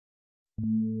So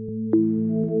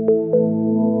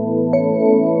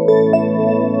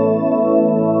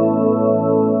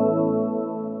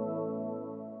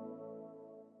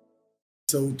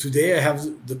today I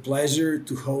have the pleasure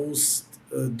to host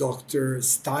Dr.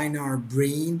 Steinar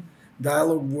Bryn,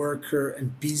 dialogue worker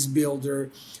and peace builder,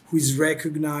 who is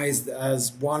recognized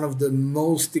as one of the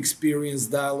most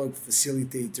experienced dialogue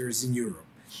facilitators in Europe.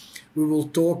 We will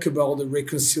talk about the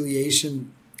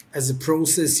reconciliation as a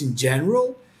process in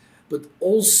general, but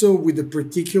also with a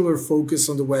particular focus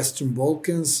on the Western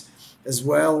Balkans, as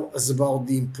well as about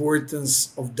the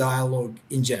importance of dialogue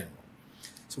in general.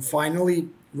 So finally,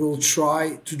 we'll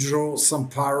try to draw some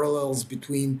parallels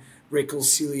between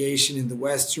reconciliation in the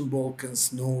Western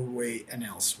Balkans, Norway, and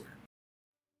elsewhere.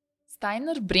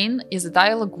 Steinar Bryn is a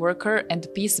dialogue worker and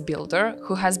peace builder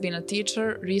who has been a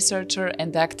teacher, researcher,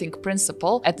 and acting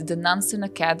principal at the Domaćin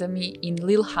Academy in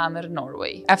Lillehammer,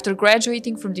 Norway. After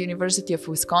graduating from the University of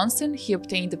Wisconsin, he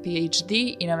obtained a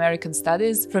PhD in American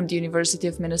Studies from the University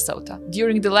of Minnesota.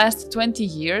 During the last 20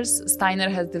 years,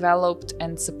 Steinar has developed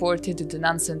and supported the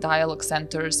Domaćin dialogue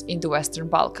centers in the Western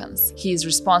Balkans. He is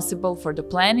responsible for the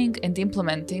planning and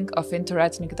implementing of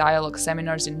interethnic dialogue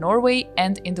seminars in Norway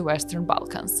and in the Western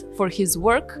Balkans. For his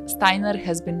work, Steinar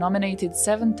has been nominated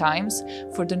 7 times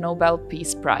for the Nobel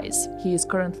Peace Prize. He is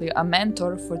currently a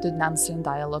mentor for the Domaćin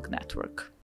Dialogue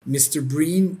Network. Mr.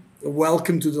 Bryn,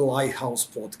 welcome to the Lighthouse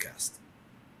podcast.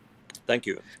 Thank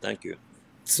you. Thank you.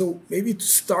 So maybe to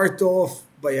start off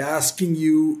by asking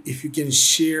you if you can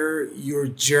share your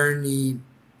journey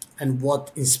and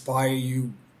what inspired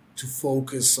you to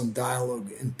focus on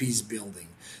dialogue and peace building,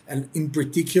 and in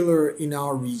particular in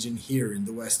our region here in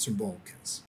the Western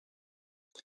Balkans.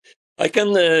 I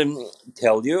can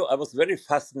tell you, I was very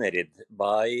fascinated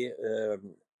by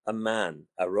a man.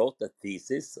 I wrote a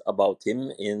thesis about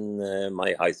him in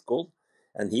my high school,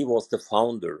 and he was the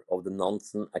founder of the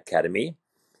Domaćin Academy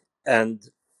and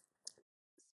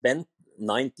spent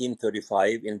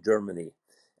 1935 in Germany.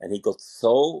 And he got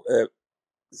so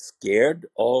scared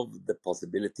of the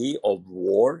possibility of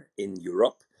war in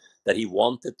Europe that he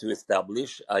wanted to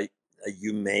establish a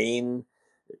humane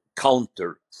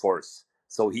counter force.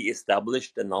 So he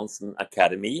established the Domaćin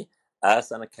Academy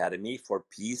as an academy for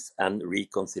peace and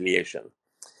reconciliation.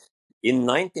 In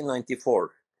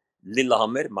 1994,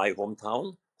 Lillehammer, my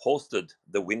hometown, hosted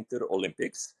the Winter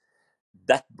Olympics.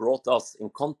 That brought us in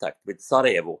contact with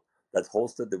Sarajevo, that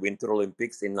hosted the Winter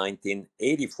Olympics in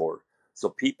 1984. So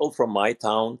people from my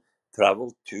town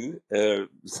traveled to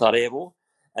Sarajevo.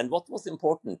 And what was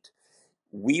important,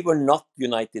 we were not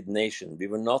United Nations, we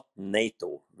were not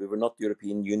NATO, we were not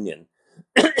European Union.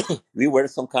 We were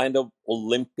some kind of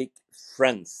Olympic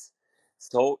friends.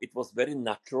 So it was very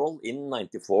natural in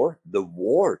 94, the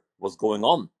war was going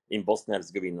on in Bosnia and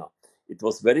Herzegovina. It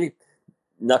was very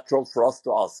natural for us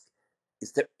to ask,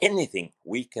 is there anything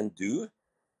we can do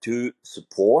to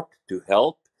support, to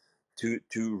help, to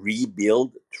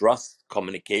rebuild trust,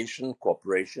 communication,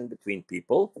 cooperation between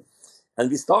people? And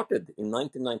we started in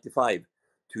 1995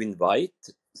 to invite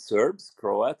Serbs,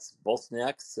 Croats,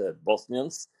 Bosniaks,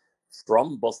 Bosnians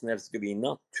from Bosnia and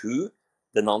Herzegovina to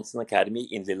the Domaćin Academy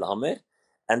in Lillehammer,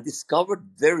 and discovered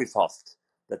very fast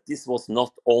that this was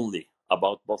not only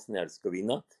about Bosnia and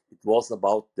Herzegovina, it was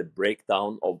about the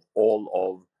breakdown of all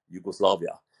of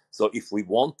Yugoslavia. So if we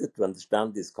wanted to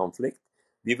understand this conflict,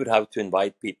 we would have to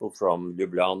invite people from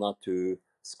Ljubljana to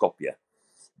Skopje.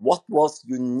 What was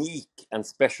unique and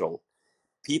special?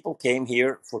 People came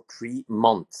here for 3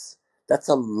 months. That's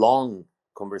a long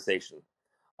conversation.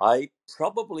 I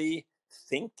probably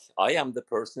think I am the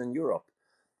person in Europe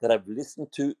that I've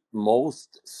listened to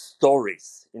most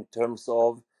stories in terms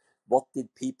of what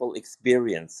did people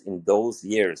experience in those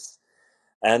years.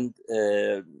 And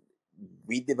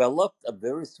we developed a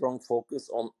very strong focus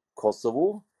on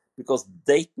Kosovo because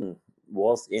Dayton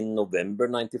was in November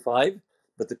 95,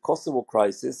 but the Kosovo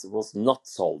crisis was not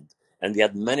solved. And we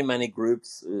had many, many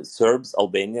groups, Serbs,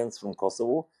 Albanians from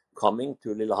Kosovo, coming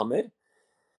to Lillehammer.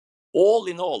 All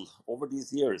in all, over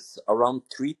these years, around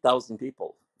 3,000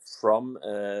 people from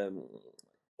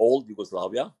old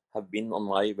Yugoslavia have been on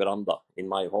my veranda in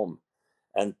my home.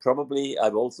 And probably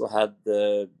I've also had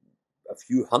a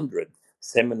few hundred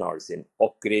seminars in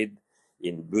Ohrid,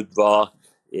 in Budva,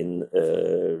 in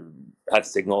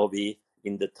Herceg-Novi,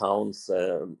 in the towns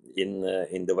in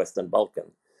the Western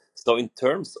Balkans. So in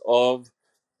terms of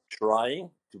trying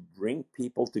to bring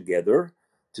people together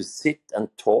to sit and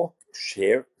talk,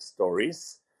 share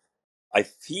stories, I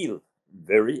feel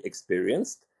very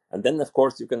experienced. And then, of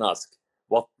course, you can ask,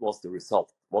 what was the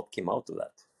result? What came out of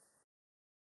that?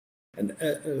 And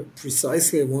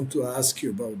precisely, I want to ask you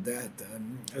about that.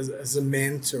 As a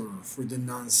mentor for the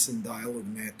Nansen Dialogue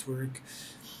Network,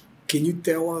 can you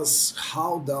tell us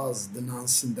how does the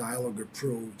Nansen Dialogue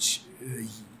approach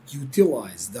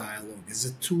utilize dialogue as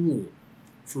a tool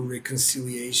for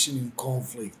reconciliation in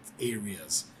conflict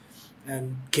areas?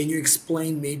 And can you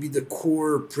explain maybe the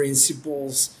core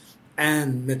principles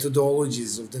and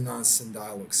methodologies of the Nansen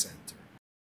Dialogue Center?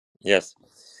 Yes.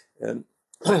 Um,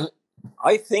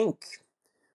 I think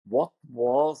what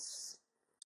was,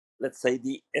 let's say,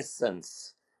 the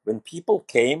essence when people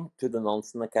came to the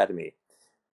Nansen Academy,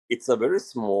 it's a very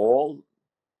small,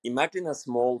 imagine a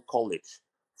small college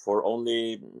for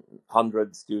only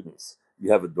 100 students.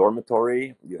 You have a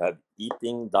dormitory, you have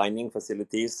eating, dining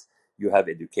facilities, you have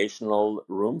educational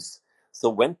rooms. So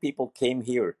when people came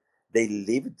here, they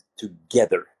lived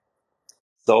together.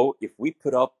 So if we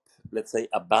put up, let's say,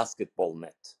 a basketball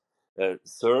net,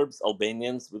 Serbs,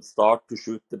 Albanians would start to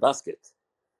shoot the basket.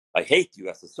 I hate you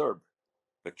as a Serb,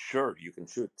 but sure, you can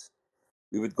shoot.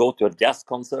 We would go to a jazz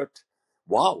concert.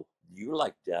 Wow, you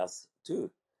like jazz too.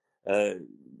 Uh,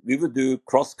 we would do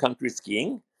cross-country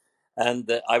skiing, and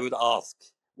I would ask,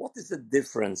 what is the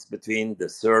difference between the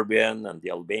Serbian and the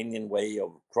Albanian way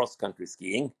of cross-country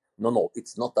skiing? No,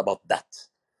 it's not about that.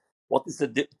 What is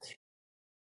the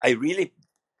I really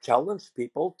challenge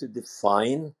people to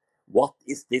define what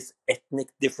is this ethnic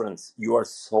difference you are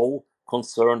so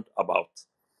concerned about.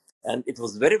 And it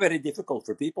was very, very difficult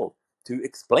for people to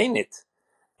explain it.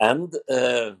 And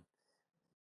the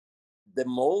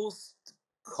most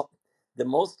the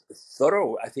most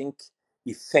thorough, I think,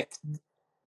 effect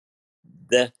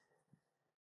the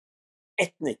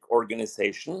ethnic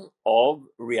organization of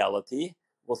reality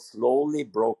was slowly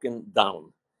broken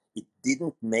down. It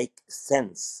didn't make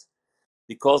sense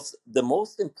because the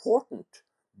most important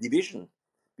division,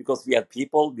 because we had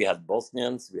people, we had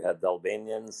Bosnians, we had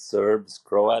Albanians, Serbs,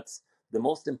 Croats, the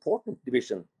most important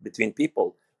division between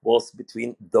people was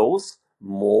between those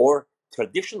more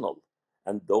traditional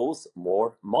and those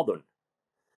more modern,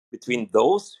 between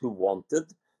those who wanted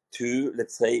to,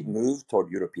 let's say, move toward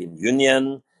European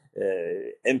Union,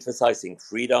 emphasizing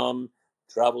freedom,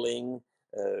 traveling,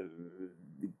 uh,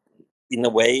 in a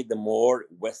way, the more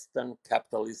Western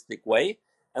capitalistic way,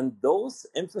 and those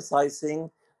emphasizing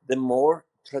the more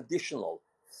traditional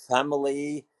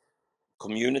family,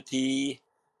 community,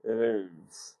 uh,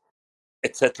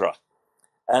 etc.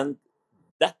 And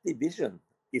that division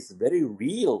is very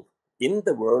real in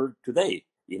the world today.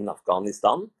 In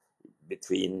Afghanistan,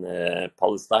 between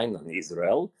Palestine and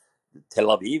Israel, Tel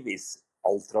Aviv is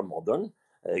ultra modern,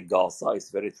 Gaza is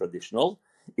very traditional.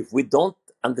 If we don't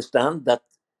understand that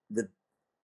the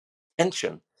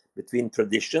tension between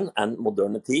tradition and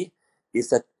modernity is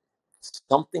that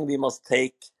something we must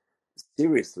take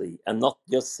seriously and not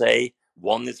just say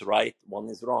one is right, one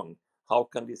is wrong. How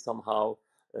can we somehow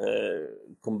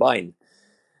combine?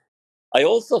 I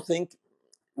also think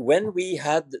when we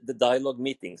had the dialogue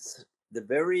meetings, the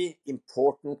very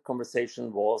important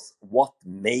conversation was what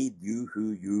made you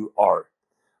who you are.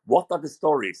 What are the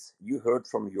stories you heard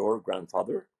from your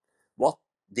grandfather? What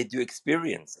did you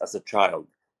experience as a child?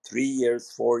 3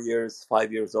 years, 4 years,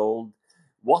 5 years old?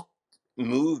 What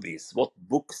movies, what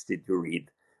books did you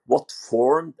read? What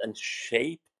formed and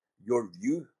shaped your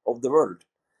view of the world?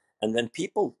 And when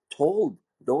people told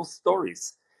those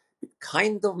stories, it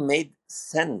kind of made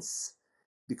sense.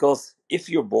 Because if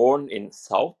you're born in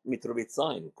South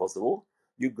Mitrovica in Kosovo,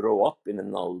 you grow up in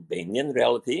an Albanian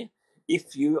reality.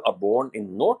 If you are born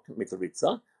in North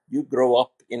Mitrovica, you grow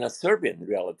up in a Serbian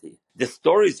reality. The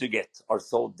stories you get are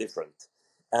so different.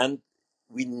 And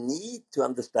we need to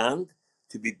understand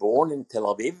to be born in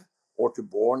Tel Aviv or to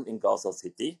born in Gaza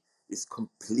City is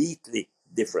completely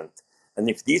different. And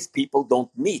if these people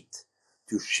don't meet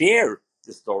to share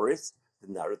the stories,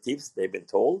 the narratives they've been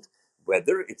told,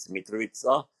 whether it's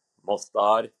Mitrovica,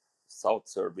 Mostar, South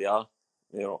Serbia,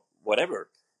 whatever.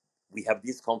 We have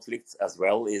these conflicts as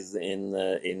well as in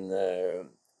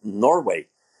Norway.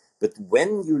 But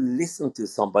when you listen to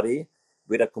somebody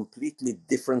with a completely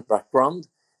different background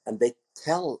and they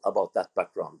tell about that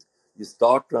background, you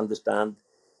start to understand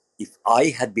if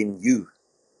I had been you,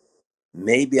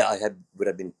 maybe would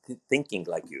have been thinking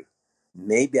like you.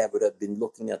 Maybe I would have been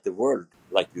looking at the world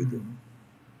like you do.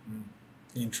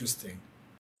 Interesting.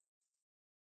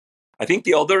 I think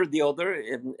the other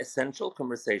essential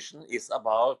conversation is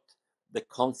about the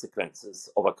consequences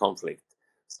of a conflict.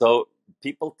 So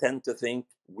people tend to think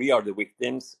we are the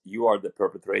victims, you are the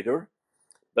perpetrator.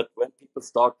 But when people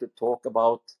start to talk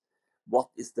about what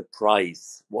is the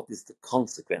price, what is the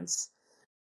consequence,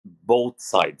 both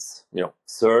sides,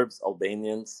 Serbs,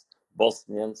 Albanians,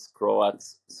 Bosnians,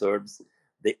 Croats, Serbs,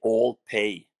 they all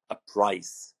pay a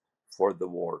price for the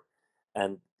war.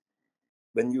 And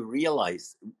when you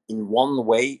realize in one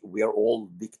way we are all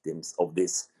victims of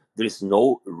this, there is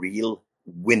no real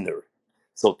winner.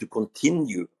 So to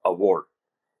continue a war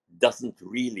doesn't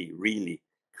really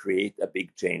create a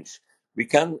big change. We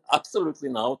can absolutely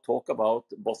now talk about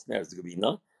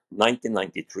Bosnia-Herzegovina,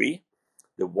 1993.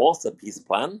 There was a peace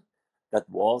plan that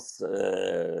was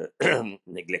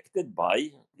neglected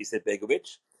by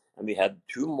Izetbegovic, and we had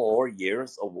 2 more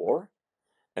years of war,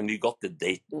 and we got the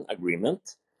Dayton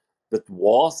Agreement. But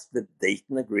was the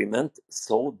Dayton Agreement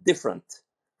so different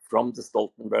from the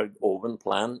Stoltenberg-Owen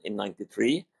plan in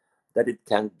 93 that it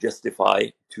can justify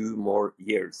 2 more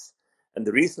years? And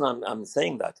the reason I'm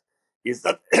saying that is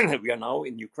that we are now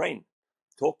in Ukraine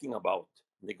talking about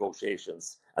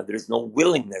negotiations, and there is no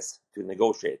willingness to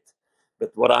negotiate.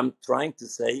 But what I'm trying to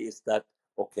say is that,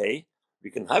 okay, we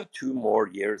can have 2 more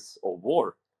years of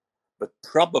war, but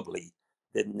probably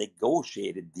the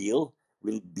negotiated deal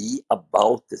will be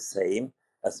about the same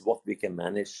as what we can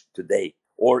manage today,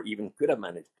 or even could have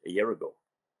managed a year ago.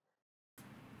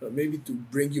 Maybe to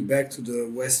bring you back to the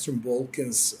Western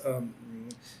Balkans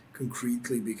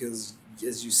concretely, because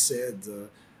as you said,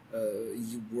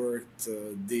 you worked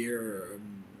there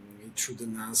through the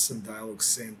Nansen Dialogue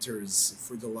Centers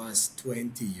for the last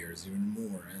 20 years, even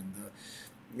more. And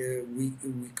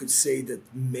we could say that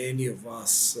many of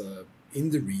us in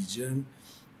the region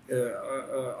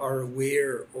are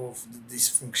aware of the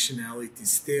dysfunctionality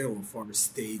still of our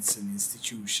states and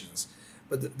institutions.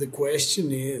 But the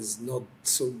question is not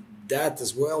so that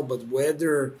as well, but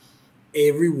whether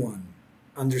everyone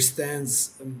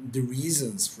understands the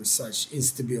reasons for such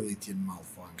instability and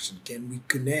malfunction. Can we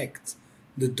connect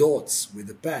the dots with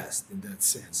the past in that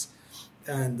sense?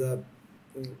 And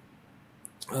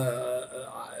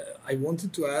I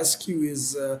wanted to ask you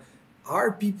is,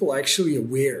 are people actually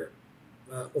aware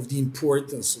of the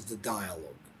importance of the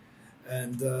dialogue?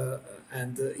 And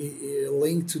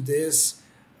linked to this,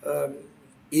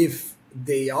 if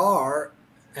they are,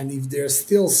 and if they're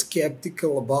still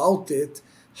skeptical about it,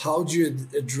 how do you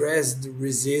address the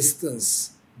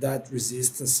resistance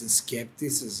and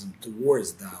skepticism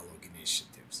towards dialogue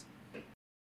initiatives?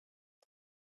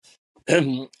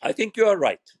 I think you are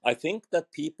right. I think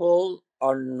that people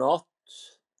are not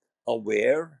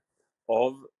aware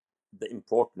of the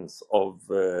importance of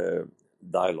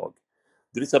dialogue.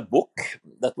 There is a book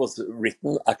that was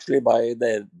written actually by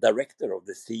the director of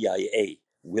the CIA,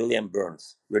 William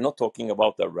Burns. We're not talking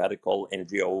about a radical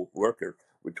NGO worker.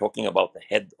 We're talking about the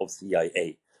head of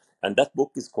CIA. And that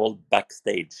book is called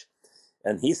Backstage.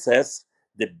 And he says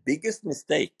the biggest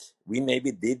mistake we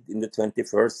maybe did in the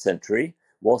 21st century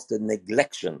was the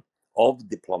neglection of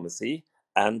diplomacy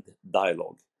and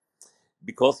dialogue.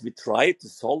 Because we tried to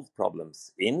solve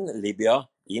problems in Libya,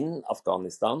 in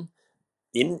Afghanistan,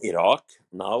 in Iraq,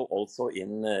 now also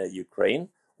in Ukraine,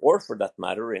 or for that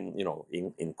matter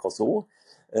in Kosovo,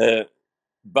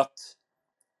 but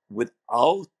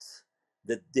without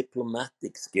the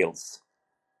diplomatic skills,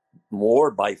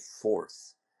 more by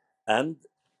force. And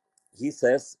he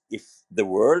says if the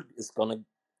world is going to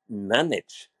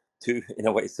manage to, in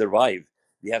a way, survive,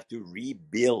 we have to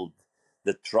rebuild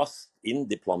the trust in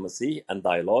diplomacy and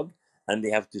dialogue, and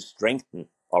we have to strengthen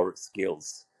our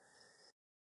skills.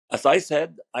 As I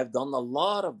said, I've done a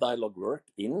lot of dialogue work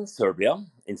in Serbia,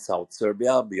 in South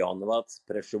Serbia, Bujanovac,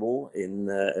 Preševo,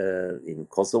 in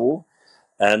Kosovo,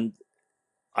 and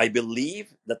I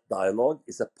believe that dialogue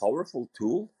is a powerful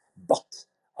tool, but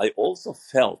I also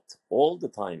felt all the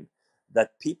time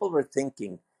that people were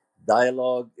thinking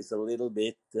dialogue is a little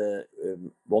bit,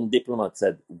 one diplomat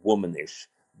said, womanish.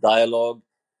 Dialogue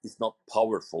is not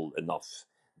powerful enough.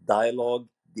 Dialogue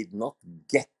did not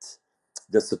get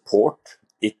the support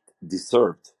it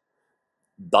deserved.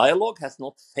 Dialogue has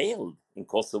not failed in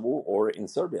Kosovo or in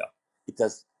Serbia. It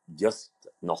has just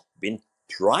not been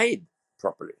tried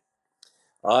properly.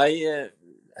 I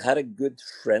had a good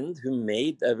friend who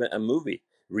made a movie,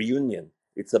 Reunion.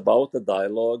 It's about a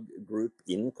dialogue group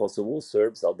in Kosovo,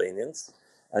 Serbs, Albanians.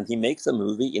 And he makes a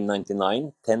movie in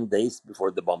 99, 10 days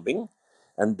before the bombing.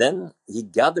 And then he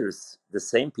gathers the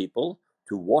same people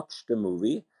to watch the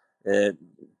movie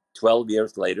 12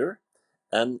 years later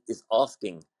and is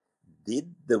asking,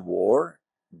 did the war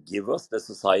give us the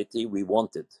society we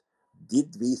wanted?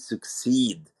 Did we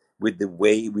succeed with the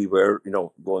way we were,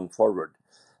 going forward?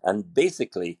 And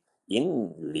basically,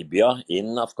 in Libya,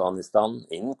 in Afghanistan,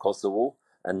 in Kosovo,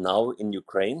 and now in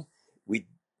Ukraine, we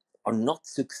are not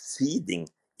succeeding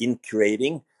in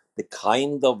creating the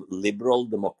kind of liberal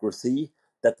democracy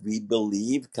that we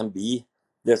believe can be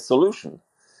the solution.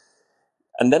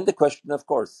 And then the question, of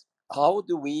course, how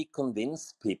do we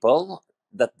convince people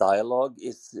that dialogue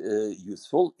is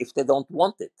useful if they don't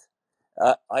want it?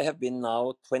 I have been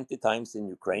now 20 times in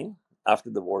Ukraine after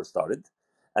the war started,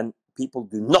 and people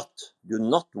do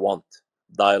not want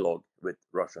dialogue with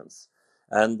Russians.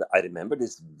 And I remember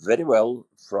this very well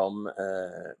from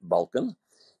Balkan.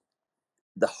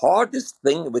 The hardest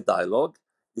thing with dialogue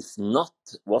is not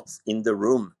what's in the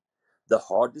room. The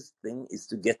hardest thing is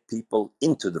to get people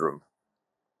into the room.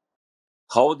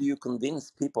 How do you convince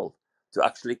people to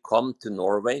actually come to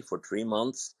Norway for 3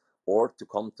 months or to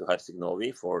come to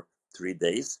Herzegovina for 3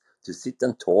 days to sit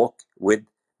and talk with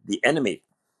the enemy?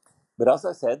 But as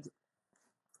I said,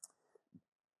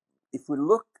 if we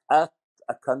look at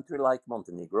a country like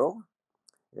Montenegro,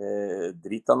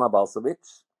 Dritan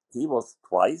Abasovic, he was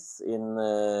twice in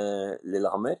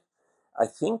Lillehammer. I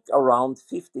think around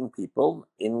 15 people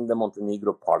in the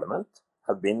Montenegro parliament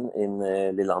have been in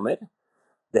Lillehammer.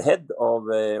 The head of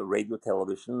radio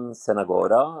television,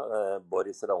 Senagora,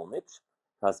 Boris Raonic,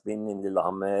 has been in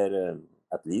Lillehammer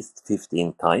at least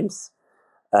 15 times.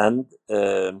 And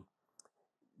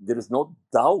there is no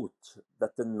doubt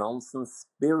that the Nansen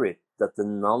spirit, that the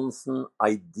Nansen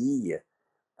idea,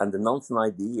 and the Nansen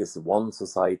idea is one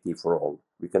society for all.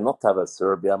 We cannot have a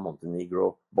Serbia,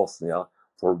 Montenegro, Bosnia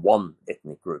for one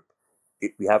ethnic group.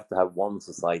 We have to have one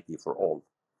society for all.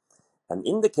 And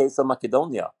in the case of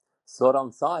Macedonia,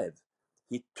 Zoran Zaev,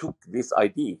 he took this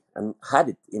idea and had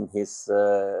it in his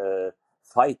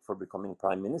fight for becoming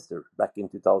prime minister back in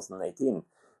 2018.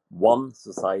 One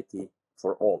society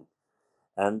for all.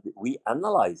 And we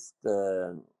analyzed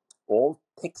all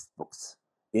textbooks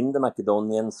in the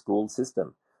Macedonian school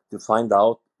system to find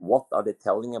out what are they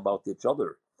telling about each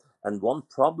other. And one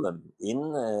problem in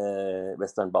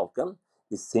Western Balkan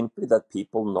is simply that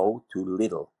people know too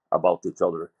little about each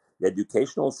other. The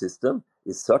educational system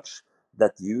is such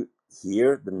that you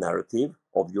hear the narrative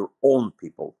of your own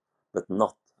people, but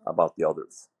not about the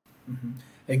others. Mm-hmm.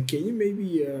 And can you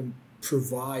maybe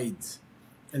provide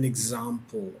an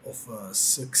example of a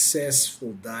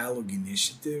successful dialogue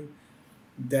initiative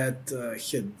that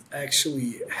had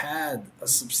actually had a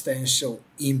substantial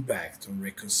impact on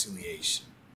reconciliation?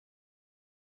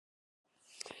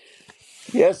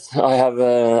 Yes,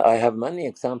 I have many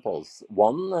examples.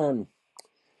 One,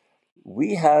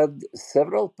 we had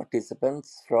several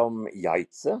participants from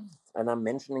Jajce, and I'm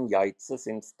mentioning Jajce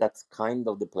since that's kind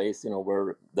of the place,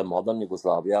 where the modern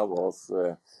Yugoslavia was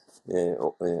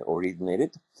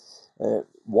originated.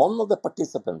 One of the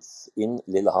participants in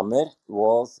Lillehammer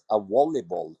was a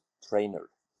volleyball trainer.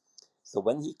 So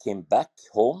when he came back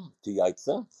home to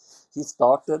Jajce, he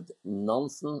started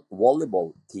Nansen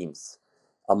volleyball teams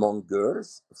among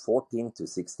girls 14 to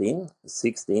 16,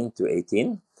 16 to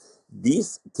 18.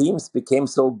 These teams became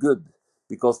so good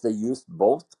because they used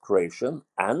both Croatian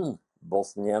and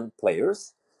Bosnian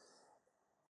players.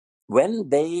 When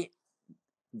they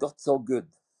got so good,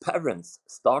 parents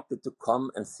started to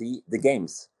come and see the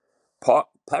games.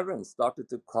 Parents started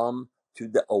to come to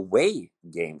the away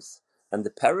games, and the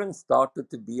parents started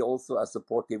to be also a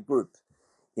supportive group.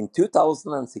 In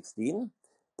 2016,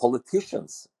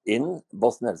 politicians in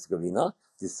Bosnia and Herzegovina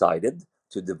decided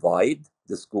to divide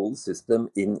the school system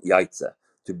in Jajce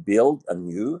to build a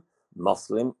new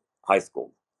Muslim high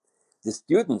school. The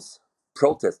students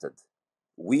protested.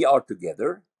 We are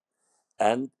together,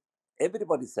 and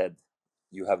everybody said,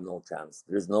 you have no chance.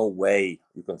 There is no way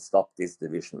you can stop this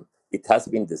division. It has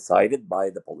been decided by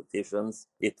the politicians.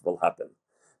 It will happen.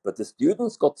 But the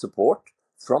students got support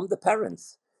from the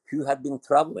parents who had been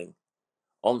traveling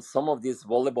on some of these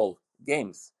volleyball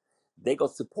games. They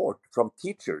got support from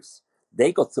teachers.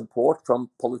 They got support from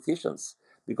politicians,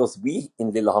 because we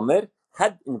in Lillehammer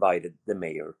had invited the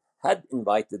mayor, had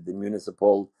invited the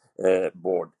municipal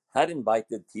board, had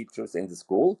invited teachers in the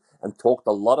school and talked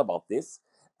a lot about this.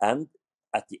 And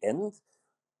at the end,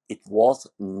 it was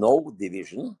no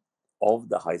division of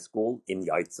the high school in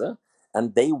Jajce,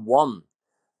 and they won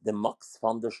the Max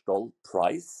van der Stoel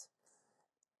Prize,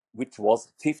 which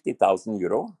was 50,000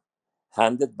 euro,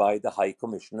 handed by the High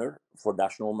Commissioner for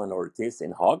National Minorities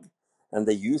in Hague, and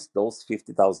they used those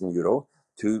 50,000 euro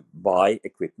to buy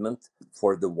equipment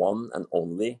for the one and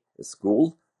only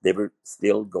school they were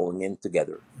still going in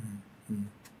together. Mm-hmm.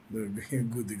 Very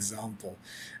good example.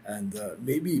 And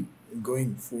maybe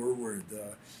going forward,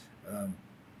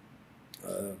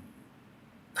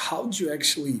 how do you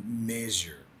actually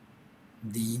measure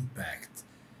the impact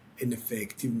and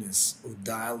effectiveness of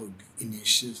dialogue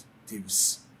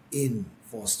initiatives in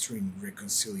fostering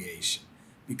reconciliation?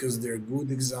 Because there are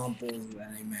good examples, and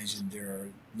I imagine there are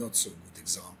not so good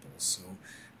examples. So,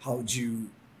 how do you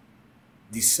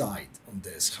decide on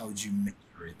this? How do you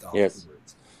measure it Yes.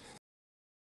 afterwards?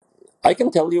 I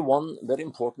can tell you one very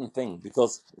important thing,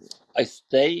 because I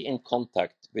stay in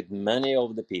contact with many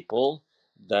of the people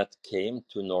that came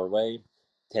to Norway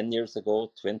 10 years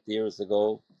ago, 20 years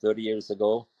ago, 30 years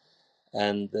ago,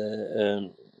 and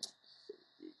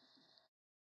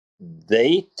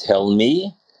they tell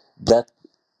me that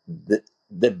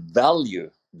the value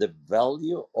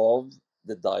of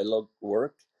the dialogue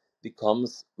work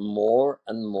becomes more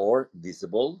and more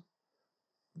visible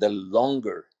the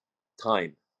longer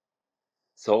time.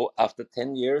 So after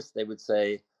 10 years, they would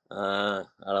say, I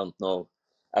don't know.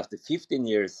 After 15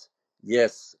 years,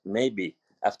 yes, maybe.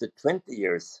 After 20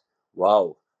 years,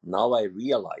 wow, now I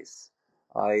realize.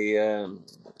 I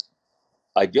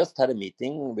I just had a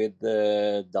meeting with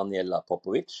Daniela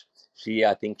Popovic.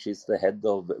 I think she's the head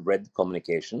of Red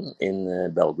Communication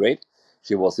in Belgrade.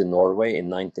 She was in Norway in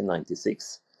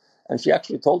 1996, and she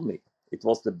actually told me it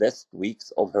was the best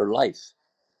weeks of her life.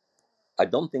 I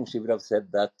don't think she would have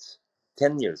said that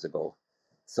 10 years ago.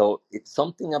 So it's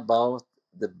something about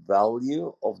the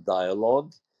value of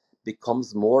dialogue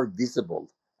becomes more visible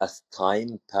as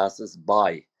time passes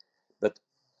by. But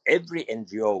every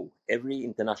NGO, every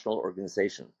international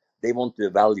organization, they want to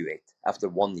evaluate after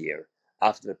 1 year,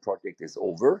 after the project is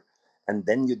over, and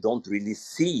then you don't really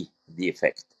see the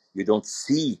effect. You don't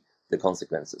see the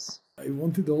consequences. I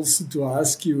wanted also to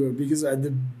ask you because at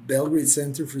the Belgrade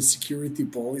Center for Security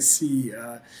Policy,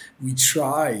 we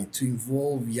try to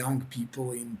involve young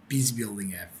people in peace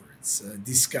building efforts,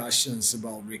 discussions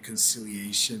about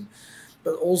reconciliation,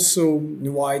 but also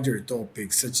wider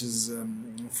topics such as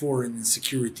foreign and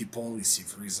security policy,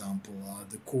 for example,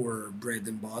 the core bread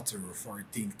and butter of our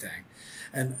think tank.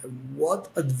 And what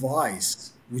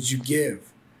advice would you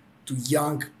give to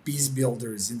young peace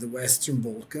builders in the Western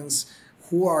Balkans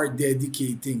who are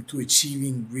dedicating to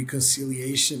achieving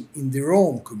reconciliation in their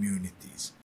own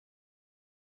communities?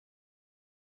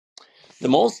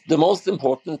 The most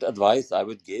important advice I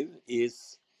would give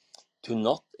is to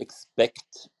not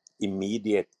expect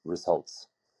immediate results.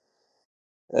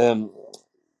 Um,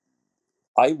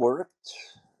 I worked,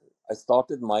 I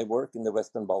started my work in the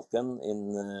Western Balkan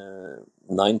in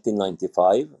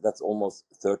 1995. That's almost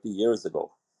 30 years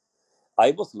ago.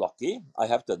 I was lucky, I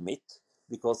have to admit,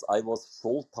 because I was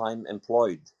full-time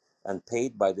employed and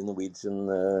paid by the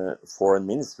Norwegian Foreign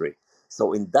Ministry.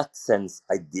 So in that sense,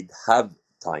 I did have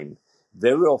time.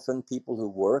 Very often people who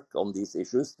work on these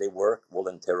issues, they work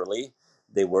voluntarily,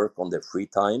 they work on their free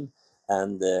time,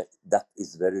 and that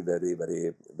is very, very,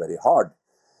 very, very hard.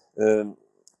 Um,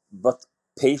 but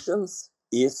patience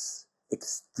is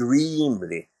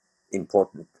extremely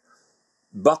important.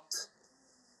 But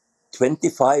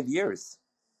 25 years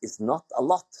is not a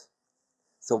lot.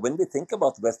 So when we think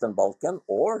about Western Balkan,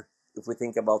 or if we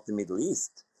think about the Middle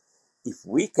East, if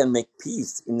we can make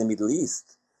peace in the Middle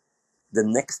East the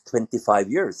next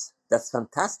 25 years, that's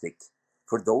fantastic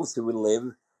for those who will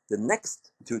live the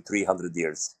next 300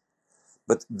 years.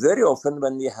 But very often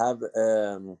when we have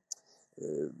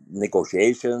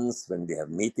negotiations, when we have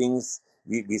meetings,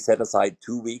 we set aside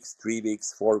 2 weeks, 3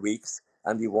 weeks, 4 weeks,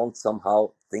 and we want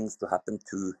somehow things to happen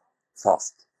too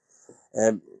fast.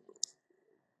 Um,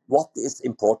 what is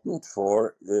important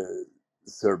for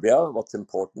Serbia, what's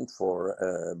important for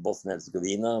Bosnia and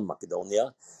Herzegovina,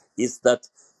 Macedonia, is that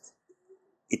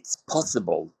it's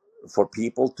possible for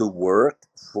people to work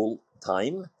full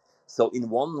time. So in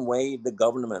one way, the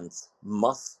governments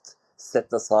must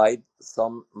set aside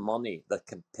some money that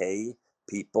can pay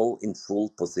people in full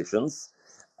positions.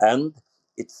 And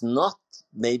it's not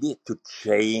maybe to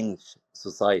change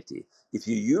society. If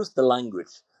you use the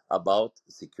language about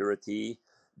security,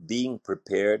 being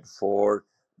prepared for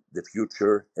the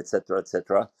future,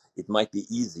 etc., it might be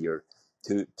easier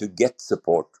to get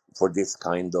support for this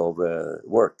kind of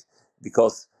work,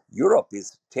 because Europe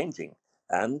is changing.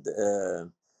 And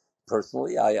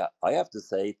personally, I have to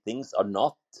say things are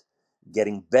not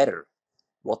getting better.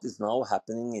 What is now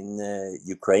happening in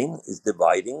Ukraine is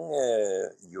dividing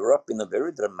Europe in a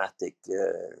very dramatic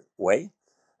way.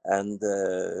 And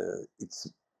it's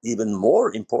even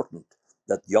more important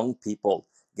that young people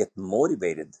get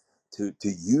motivated to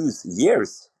use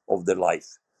years of their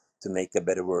life to make a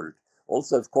better world.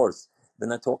 Also, of course,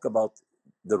 when I talk about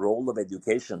the role of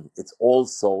education, it's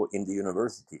also in the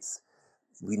universities.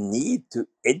 We need to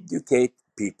educate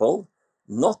people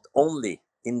not only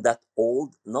in that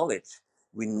old knowledge,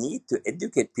 we need to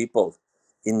educate people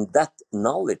in that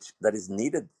knowledge that is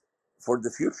needed for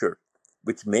the future,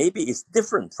 which maybe is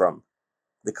different from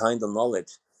the kind of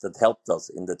knowledge that helped us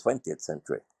in the 20th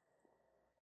century.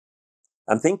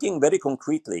 I'm thinking very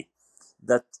concretely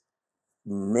that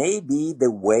maybe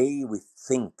the way we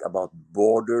think about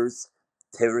borders,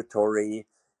 territory,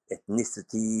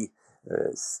 ethnicity,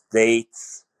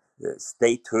 states,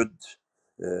 statehood,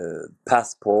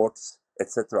 passports,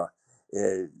 etc.,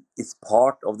 is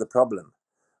part of the problem.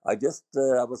 I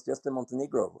was just in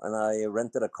Montenegro and I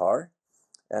rented a car,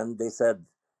 and they said,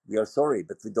 "We are sorry,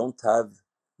 but we don't have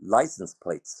license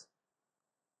plates."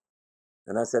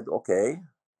 And I said, "Okay,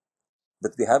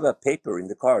 but we have a paper in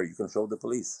the car you can show the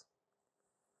police."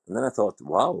 And then I thought,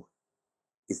 wow,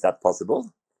 is that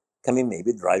possible? Can we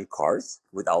maybe drive cars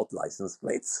without license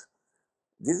plates?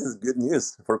 This is good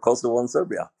news for Kosovo and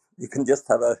Serbia. You can just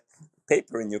have a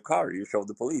paper in your car, you show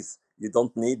the police. You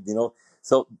don't need,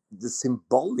 So the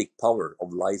symbolic power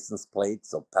of license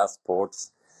plates, of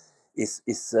passports, is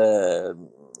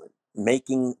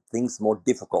making things more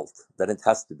difficult than it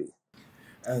has to be.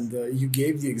 And you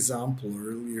gave the example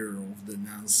earlier of the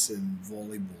Nansen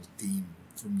volleyball team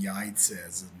from Yaitse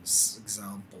as an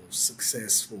example of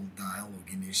successful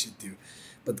dialogue initiative.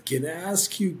 But can I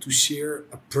ask you to share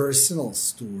a personal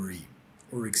story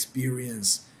or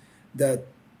experience that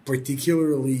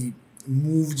particularly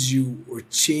moved you or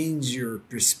changed your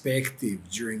perspective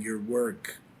during your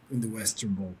work in the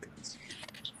Western Balkans?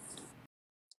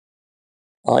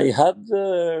 I had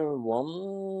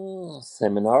one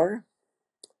seminar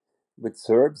with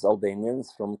Serbs,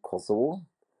 Albanians from Kosovo.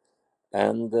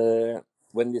 And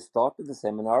when we started the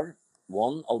seminar,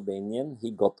 one Albanian,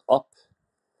 he got up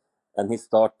and he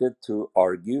started to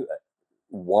argue,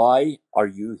 why are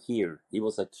you here? He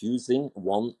was accusing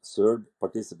one Serb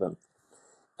participant.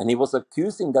 And he was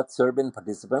accusing that Serbian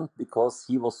participant because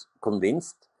he was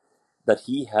convinced that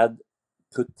he had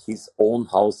put his own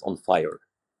house on fire.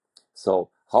 So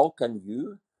how can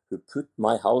you, who put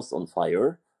my house on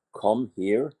fire, come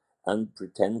here and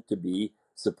pretend to be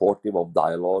supportive of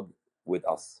dialogue with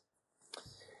us?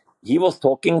 He was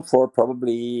talking for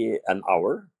probably an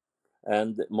hour,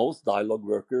 and most dialogue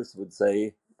workers would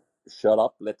say, shut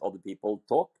up, let other people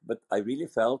talk. But I really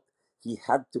felt he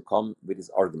had to come with his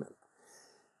argument.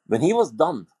 When he was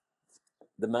done,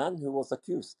 the man who was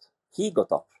accused, he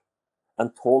got up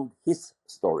and told his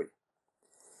story.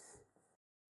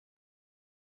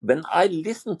 When I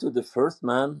listened to the first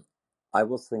man, I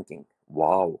was thinking,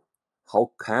 wow,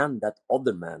 how can that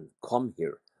other man come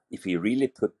here if he really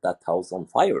put that house on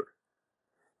fire?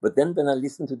 But then when I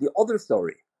listened to the other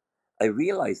story, I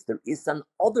realized there is an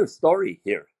other story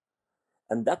here.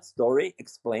 And that story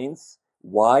explains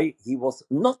why he was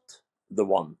not the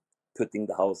one putting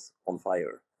the house on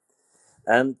fire.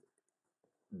 And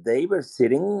they were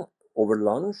sitting over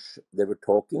lunch, they were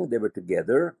talking, they were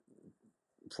together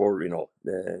for,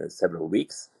 several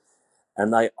weeks.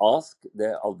 And I asked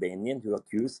the Albanian who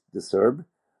accused the Serb,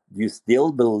 do you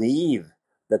still believe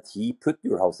that he put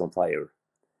your house on fire?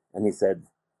 And he said,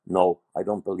 no, I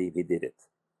don't believe he did it.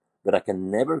 But I can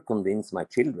never convince my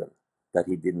children that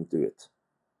he didn't do it.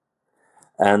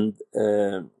 And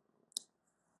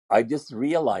I just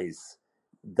realize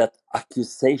that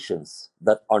accusations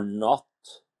that are not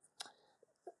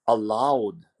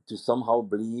allowed to somehow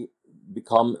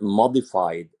become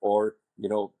modified or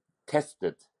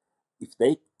tested, if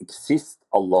they exist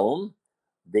alone,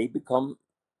 they become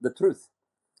the truth.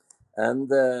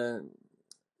 And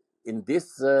in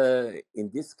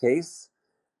this case,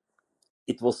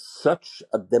 it was such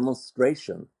a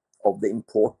demonstration of the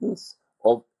importance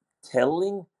of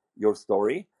telling your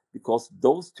story, because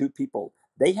those two people,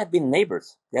 they had been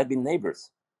neighbors.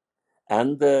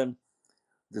 And the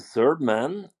third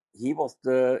man,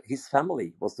 his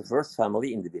family was the first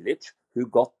family in the village who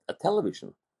got a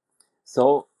television.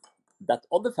 So that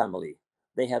other family,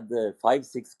 they had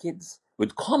 5-6 kids,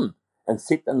 would come and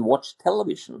sit and watch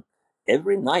television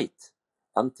every night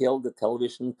until the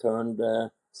television turned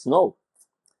snow.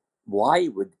 Why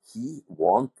would he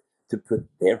want to put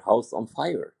their house on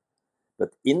fire?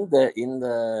 But in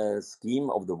the scheme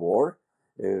of the war,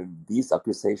 these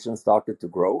accusations started to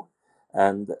grow,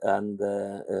 and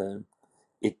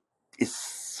it is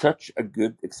such a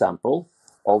good example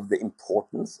of the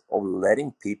importance of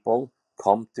letting people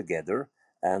come together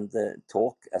and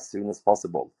talk as soon as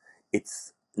possible.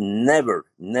 It's never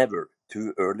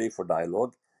too early for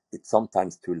dialogue. It's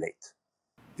sometimes too late.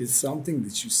 It's something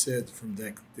that you said from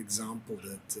that example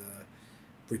that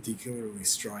particularly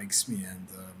strikes me and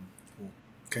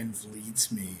kind of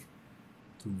leads me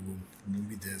to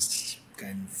maybe this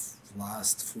kind of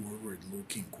last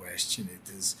forward-looking question. It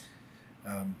is,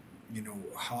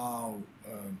 how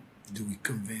do we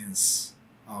convince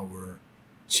our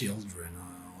children,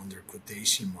 under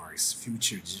quotation marks,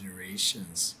 future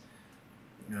generations,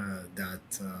 that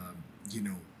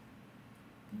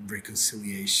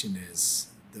reconciliation is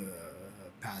the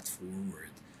path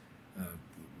forward.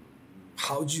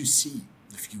 How do you see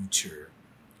the future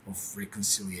of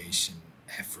reconciliation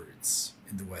efforts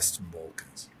in the Western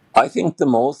Balkans? I think the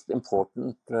most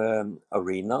important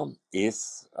arena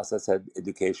is, as I said,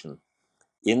 education.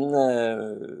 In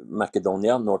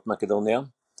Macedonia, North Macedonia,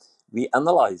 we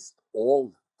analyzed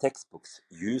all textbooks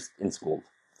used in school.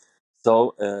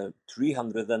 So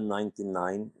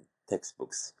 399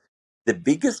 textbooks. The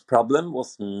biggest problem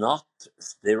was not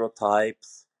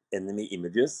stereotypes, enemy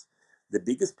images. The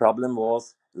biggest problem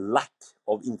was lack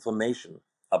of information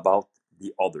about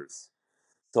the others.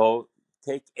 So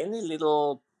take any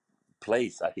little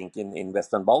place, I think, in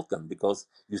Western Balkan, because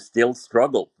you still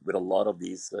struggle with a lot of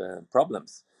these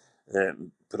problems.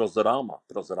 Prozorama,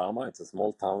 it's a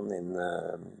small town in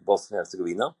Bosnia and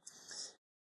Herzegovina.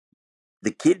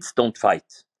 The kids don't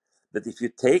fight. But if you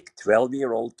take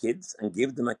 12-year-old kids and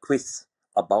give them a quiz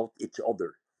about each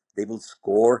other, they will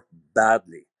score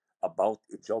badly about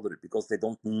each other because they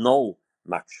don't know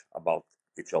much about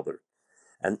each other.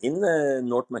 And in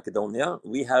North Macedonia,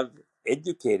 we have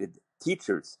educated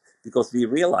teachers because we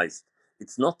realized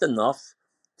it's not enough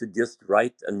to just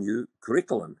write a new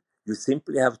curriculum. You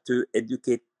simply have to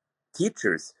educate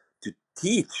teachers to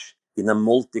teach in a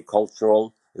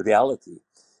multicultural reality.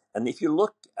 And if you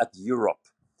look at Europe,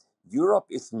 Europe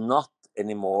is not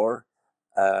anymore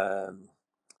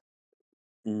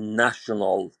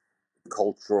national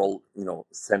cultural,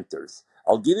 centers.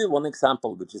 I'll give you one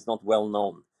example which is not well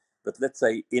known, but let's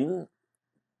say in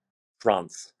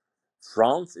France.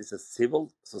 France is a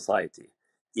civil society.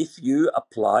 If you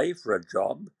apply for a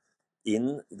job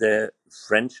in the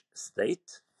French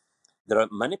state, there are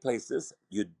many places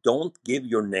you don't give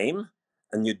your name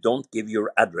and you don't give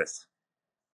your address,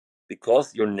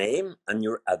 because your name and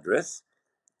your address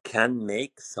can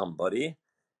make somebody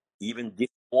even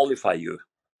disqualify you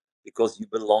because you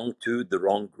belong to the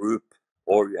wrong group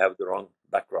or you have the wrong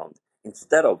background,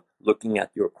 instead of looking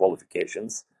at your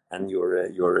qualifications and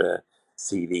your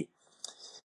CV.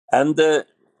 And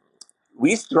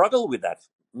we struggle with that,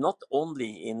 not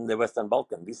only in the Western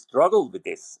Balkans. We struggle with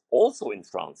this also in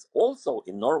France, also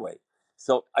in Norway.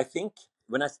 So I think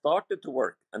when I started to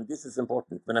work, and this is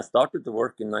important, when I started to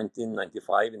work in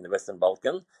 1995 in the Western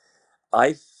Balkans,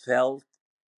 I felt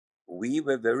we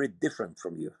were very different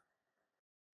from you.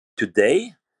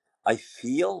 Today, I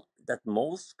feel that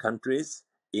most countries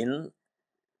in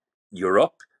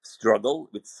Europe struggle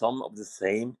with some of the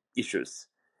same issues,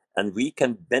 and we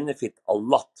can benefit a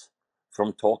lot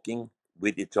from talking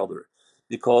with each other,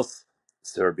 because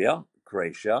Serbia,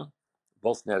 Croatia,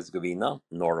 Bosnia and Herzegovina,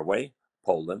 Norway,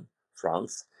 Poland,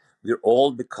 France, we're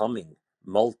all becoming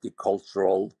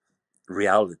multicultural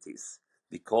realities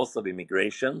because of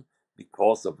immigration,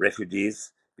 because of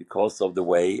refugees, because of the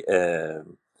way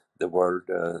the world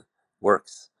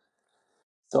works.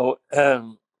 So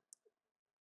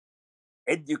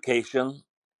educate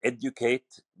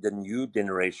the new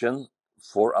generation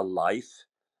for a life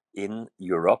in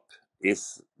Europe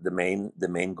is the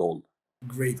main goal.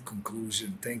 Great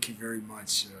conclusion. Thank you very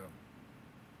much,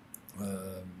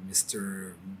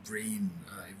 Mr. Bryn.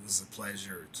 It was a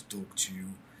pleasure to talk to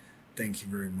you. Thank you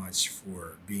very much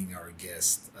for being our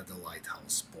guest at the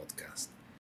Lighthouse podcast.